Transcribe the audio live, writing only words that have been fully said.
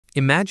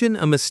Imagine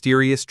a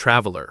mysterious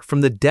traveler from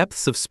the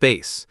depths of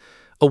space,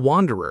 a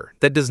wanderer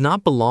that does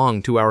not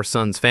belong to our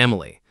sun's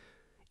family.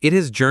 It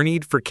has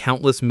journeyed for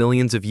countless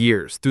millions of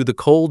years through the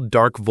cold,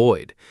 dark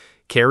void,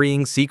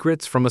 carrying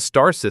secrets from a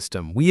star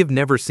system we have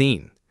never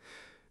seen.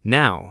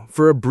 Now,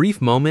 for a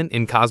brief moment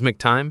in cosmic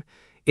time,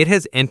 it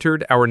has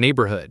entered our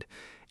neighborhood,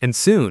 and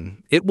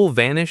soon it will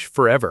vanish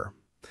forever.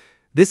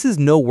 This is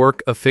no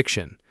work of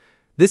fiction.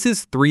 This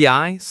is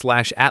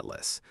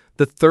 3I/Atlas,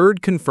 the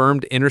third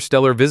confirmed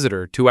interstellar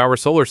visitor to our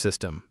solar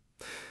system.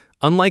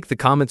 Unlike the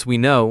comets we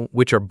know,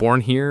 which are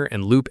born here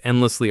and loop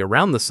endlessly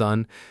around the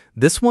sun,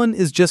 this one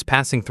is just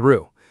passing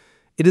through.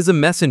 It is a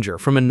messenger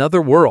from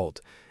another world,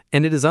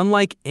 and it is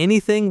unlike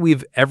anything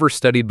we've ever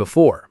studied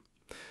before.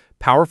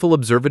 Powerful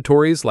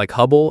observatories like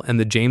Hubble and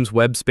the James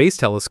Webb Space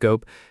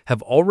Telescope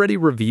have already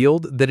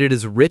revealed that it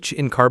is rich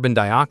in carbon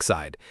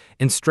dioxide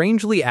and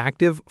strangely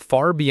active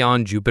far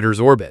beyond Jupiter's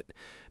orbit,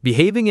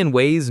 behaving in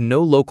ways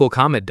no local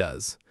comet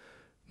does.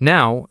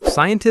 Now,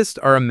 scientists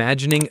are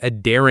imagining a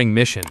daring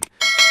mission,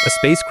 a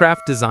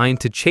spacecraft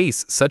designed to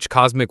chase such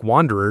cosmic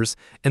wanderers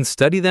and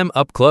study them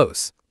up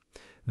close.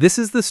 This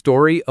is the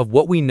story of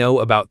what we know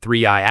about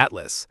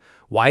 3I/Atlas,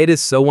 why it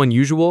is so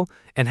unusual,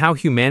 and how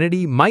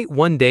humanity might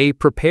one day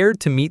prepare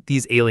to meet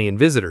these alien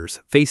visitors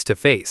face to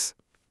face.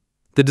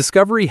 The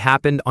discovery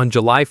happened on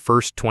July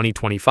 1,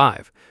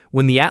 2025,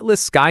 when the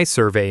Atlas Sky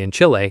Survey in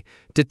Chile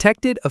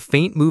detected a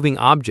faint moving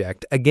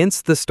object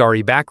against the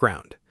starry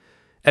background.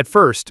 At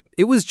first,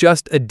 it was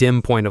just a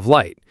dim point of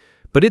light,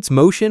 but its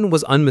motion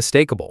was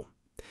unmistakable.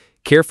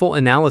 Careful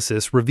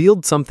analysis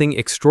revealed something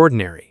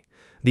extraordinary.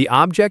 The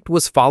object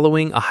was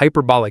following a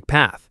hyperbolic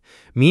path,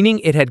 meaning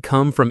it had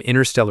come from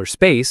interstellar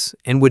space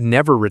and would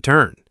never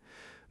return.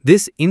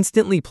 This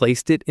instantly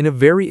placed it in a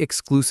very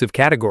exclusive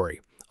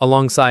category,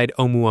 alongside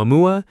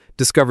ʻOumuamua,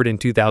 discovered in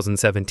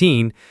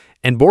 2017,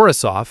 and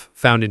Borisov,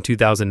 found in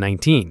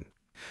 2019.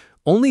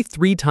 Only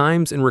 3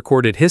 times in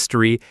recorded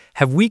history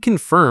have we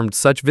confirmed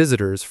such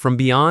visitors from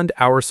beyond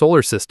our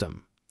solar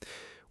system.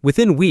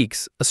 Within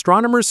weeks,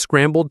 astronomers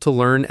scrambled to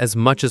learn as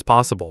much as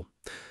possible.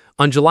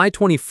 On July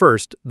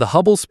 21st, the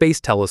Hubble Space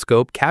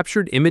Telescope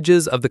captured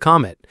images of the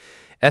comet,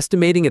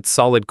 estimating its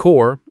solid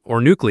core,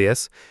 or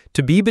nucleus,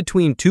 to be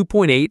between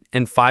 2.8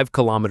 and 5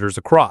 kilometers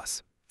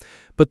across.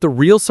 But the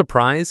real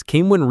surprise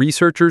came when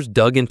researchers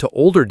dug into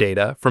older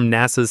data from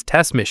NASA's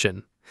TESS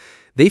mission.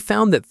 They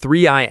found that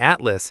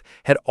 3I/Atlas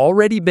had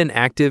already been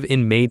active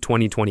in May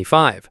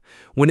 2025,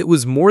 when it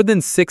was more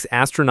than 6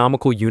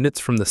 astronomical units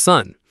from the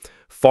Sun,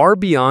 far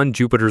beyond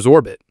Jupiter's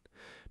orbit.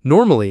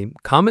 Normally,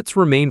 comets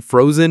remain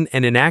frozen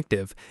and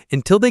inactive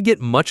until they get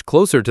much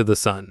closer to the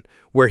Sun,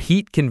 where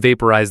heat can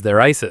vaporize their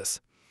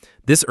ices.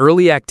 This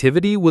early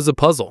activity was a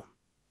puzzle.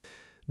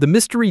 The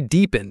mystery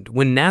deepened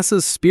when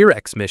NASA's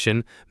SPEAR-X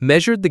mission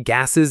measured the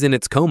gases in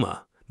its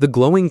coma, the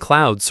glowing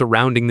clouds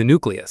surrounding the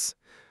nucleus.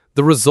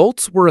 The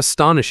results were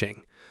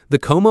astonishing. The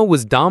coma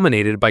was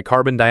dominated by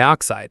carbon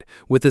dioxide,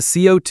 with a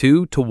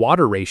CO2 to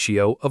water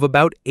ratio of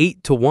about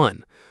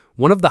 8:1,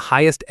 one of the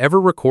highest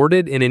ever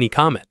recorded in any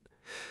comet.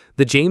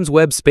 The James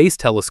Webb Space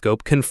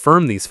Telescope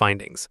confirmed these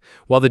findings,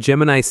 while the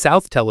Gemini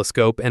South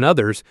Telescope and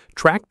others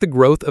tracked the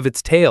growth of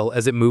its tail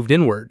as it moved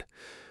inward.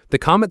 The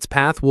comet's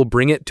path will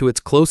bring it to its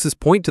closest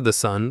point to the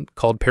Sun,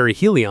 called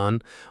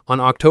perihelion, on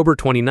October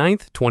 29,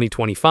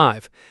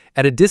 2025,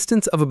 at a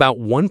distance of about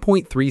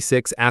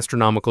 1.36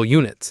 astronomical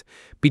units,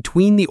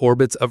 between the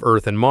orbits of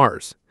Earth and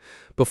Mars.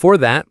 Before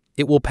that,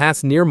 it will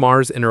pass near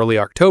Mars in early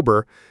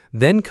October,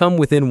 then come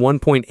within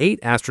 1.8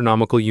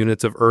 astronomical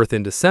units of Earth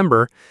in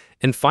December,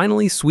 and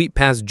finally sweep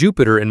past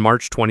Jupiter in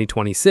March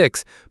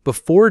 2026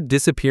 before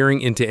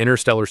disappearing into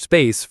interstellar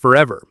space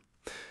forever.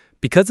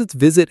 Because its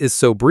visit is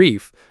so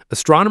brief,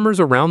 astronomers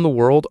around the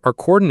world are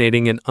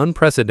coordinating an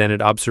unprecedented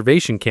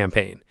observation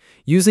campaign,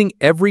 using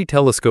every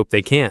telescope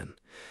they can.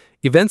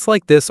 Events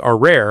like this are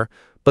rare,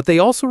 but they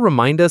also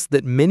remind us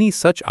that many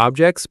such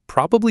objects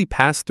probably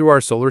pass through our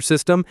solar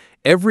system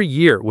every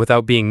year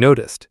without being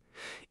noticed.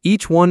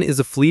 Each one is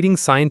a fleeting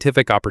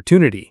scientific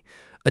opportunity,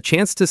 a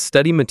chance to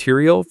study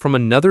material from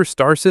another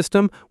star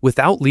system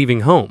without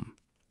leaving home.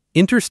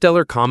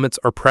 Interstellar comets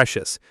are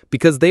precious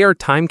because they are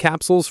time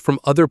capsules from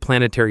other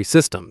planetary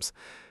systems.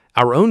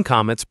 Our own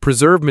comets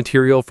preserve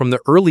material from the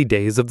early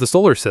days of the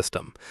solar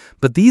system,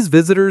 but these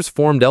visitors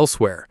formed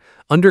elsewhere,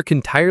 under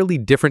entirely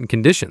different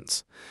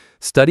conditions.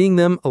 Studying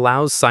them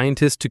allows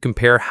scientists to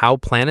compare how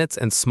planets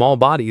and small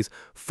bodies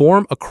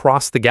form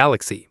across the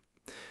galaxy.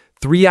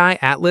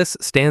 3I/Atlas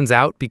stands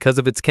out because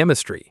of its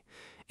chemistry.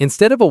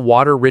 Instead of a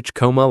water-rich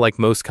coma like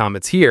most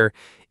comets here,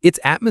 its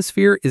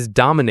atmosphere is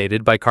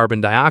dominated by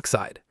carbon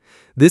dioxide.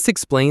 This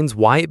explains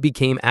why it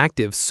became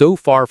active so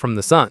far from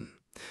the Sun.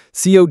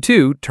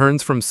 CO2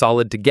 turns from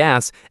solid to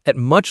gas at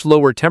much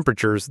lower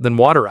temperatures than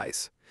water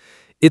ice.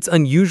 Its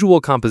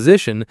unusual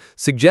composition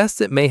suggests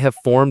it may have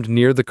formed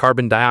near the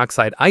carbon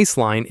dioxide ice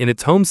line in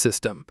its home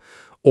system,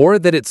 or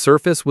that its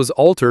surface was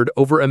altered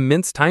over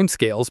immense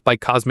timescales by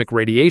cosmic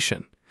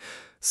radiation.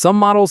 Some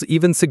models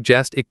even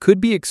suggest it could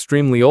be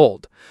extremely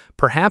old,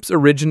 perhaps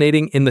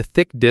originating in the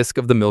thick disk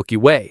of the Milky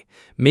Way,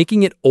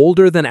 making it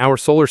older than our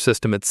solar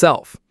system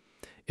itself.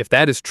 If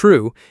that is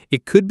true,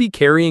 it could be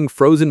carrying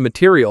frozen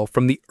material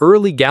from the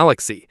early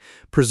galaxy,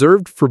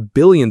 preserved for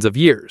billions of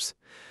years.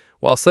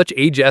 While such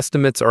age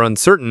estimates are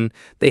uncertain,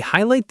 they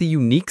highlight the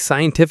unique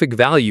scientific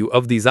value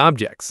of these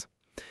objects.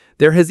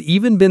 There has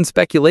even been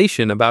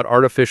speculation about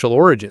artificial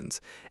origins,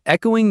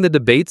 echoing the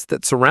debates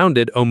that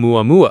surrounded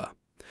ʻOumuamua.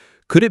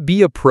 Could it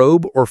be a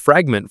probe or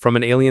fragment from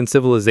an alien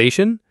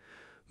civilization?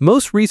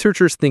 Most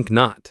researchers think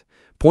not,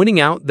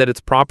 pointing out that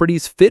its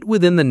properties fit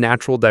within the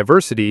natural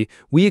diversity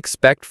we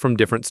expect from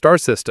different star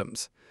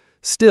systems.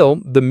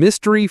 Still, the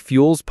mystery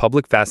fuels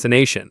public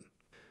fascination.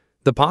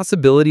 The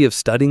possibility of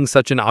studying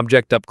such an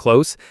object up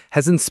close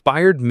has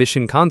inspired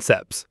mission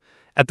concepts.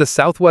 At the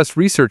Southwest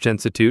Research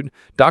Institute,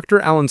 Dr.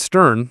 Alan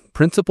Stern,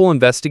 principal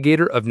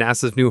investigator of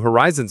NASA's New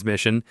Horizons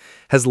mission,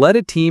 has led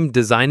a team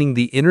designing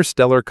the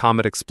Interstellar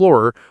Comet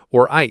Explorer,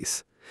 or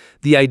ICE.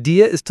 The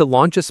idea is to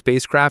launch a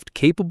spacecraft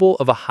capable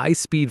of a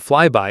high-speed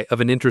flyby of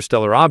an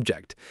interstellar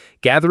object,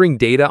 gathering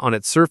data on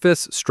its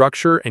surface,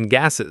 structure, and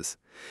gases.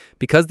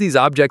 Because these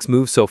objects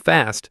move so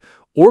fast,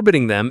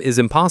 orbiting them is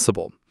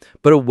impossible,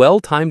 but a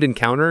well-timed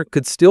encounter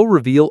could still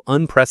reveal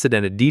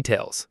unprecedented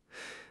details.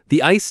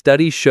 The ICE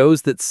study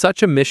shows that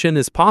such a mission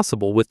is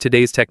possible with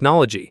today's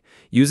technology,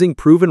 using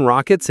proven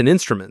rockets and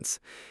instruments.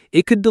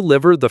 It could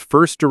deliver the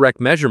first direct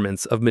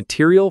measurements of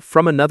material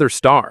from another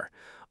star,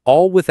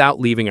 all without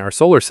leaving our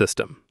solar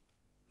system.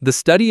 The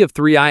study of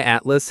 3I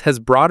Atlas has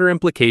broader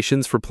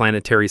implications for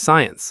planetary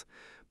science.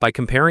 By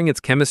comparing its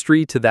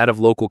chemistry to that of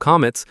local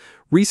comets,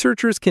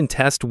 researchers can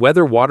test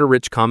whether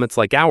water-rich comets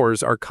like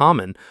ours are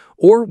common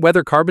or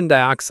whether carbon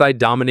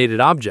dioxide-dominated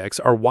objects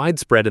are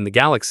widespread in the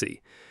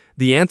galaxy.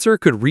 The answer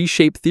could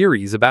reshape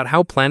theories about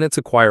how planets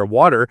acquire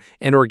water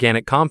and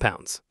organic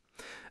compounds.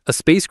 A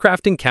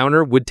spacecraft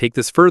encounter would take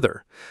this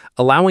further,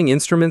 allowing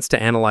instruments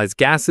to analyze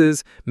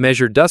gases,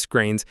 measure dust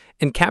grains,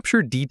 and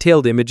capture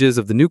detailed images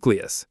of the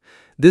nucleus.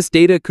 This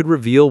data could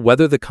reveal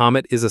whether the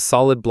comet is a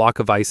solid block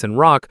of ice and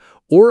rock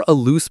or a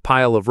loose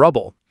pile of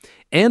rubble,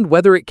 and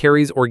whether it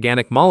carries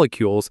organic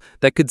molecules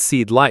that could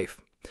seed life.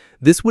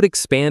 This would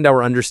expand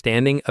our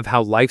understanding of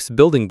how life's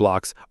building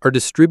blocks are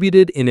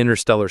distributed in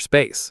interstellar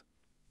space.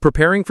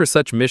 Preparing for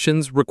such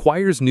missions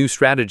requires new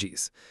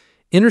strategies.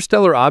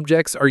 Interstellar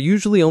objects are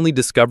usually only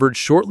discovered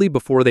shortly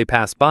before they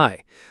pass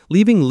by,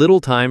 leaving little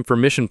time for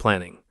mission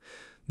planning.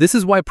 This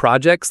is why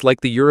projects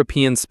like the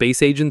European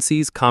Space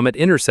Agency's Comet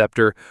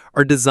Interceptor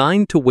are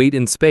designed to wait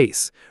in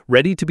space,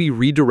 ready to be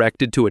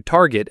redirected to a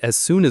target as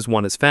soon as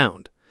one is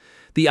found.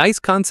 The ICE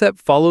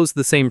concept follows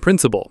the same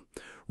principle: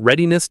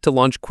 readiness to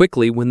launch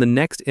quickly when the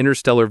next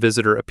interstellar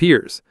visitor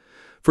appears.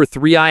 For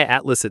 3I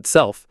Atlas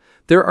itself,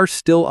 there are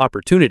still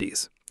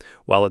opportunities.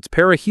 While its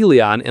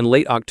perihelion in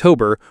late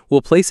October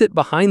will place it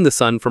behind the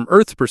Sun from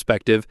Earth's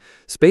perspective,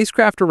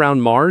 spacecraft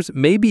around Mars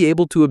may be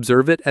able to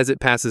observe it as it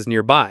passes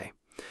nearby.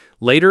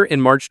 Later in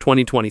March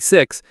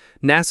 2026,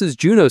 NASA's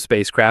Juno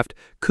spacecraft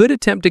could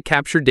attempt to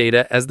capture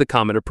data as the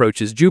comet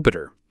approaches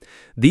Jupiter.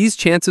 These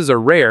chances are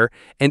rare,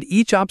 and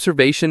each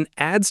observation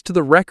adds to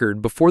the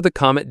record before the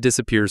comet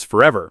disappears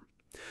forever.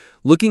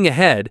 Looking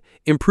ahead,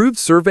 improved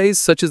surveys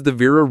such as the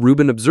Vera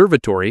Rubin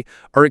Observatory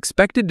are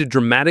expected to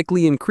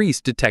dramatically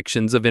increase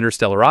detections of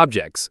interstellar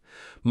objects.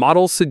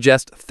 Models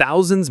suggest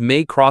thousands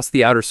may cross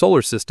the outer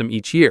solar system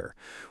each year,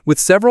 with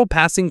several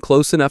passing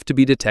close enough to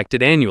be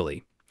detected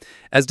annually.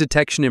 As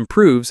detection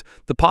improves,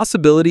 the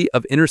possibility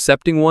of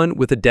intercepting one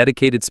with a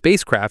dedicated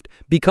spacecraft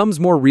becomes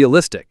more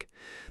realistic.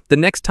 The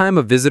next time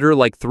a visitor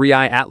like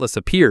 3I Atlas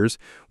appears,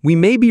 we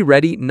may be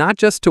ready not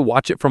just to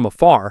watch it from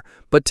afar,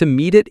 but to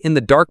meet it in the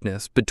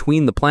darkness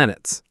between the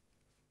planets.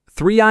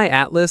 3I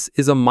Atlas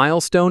is a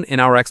milestone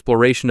in our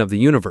exploration of the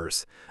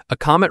universe, a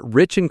comet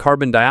rich in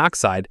carbon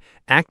dioxide,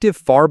 active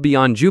far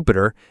beyond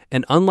Jupiter,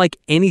 and unlike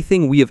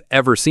anything we have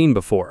ever seen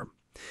before.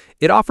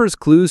 It offers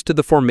clues to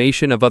the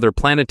formation of other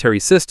planetary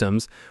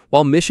systems,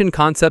 while mission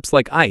concepts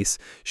like ICE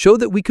show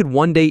that we could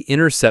one day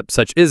intercept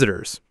such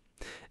visitors.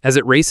 As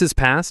it races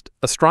past,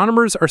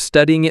 astronomers are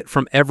studying it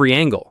from every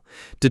angle,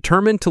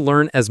 determined to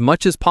learn as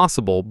much as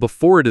possible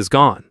before it is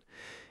gone.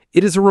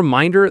 It is a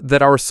reminder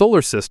that our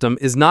solar system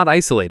is not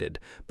isolated,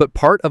 but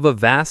part of a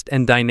vast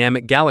and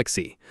dynamic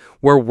galaxy,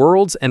 where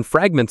worlds and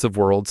fragments of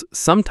worlds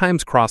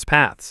sometimes cross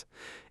paths.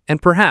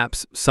 And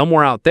perhaps,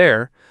 somewhere out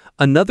there,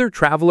 another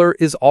traveler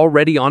is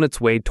already on its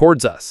way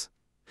towards us.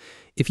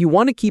 If you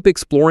want to keep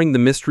exploring the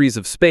mysteries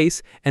of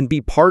space and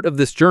be part of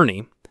this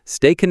journey,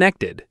 stay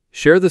connected,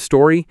 share the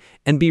story,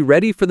 and be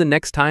ready for the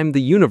next time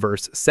the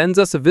universe sends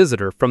us a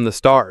visitor from the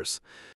stars.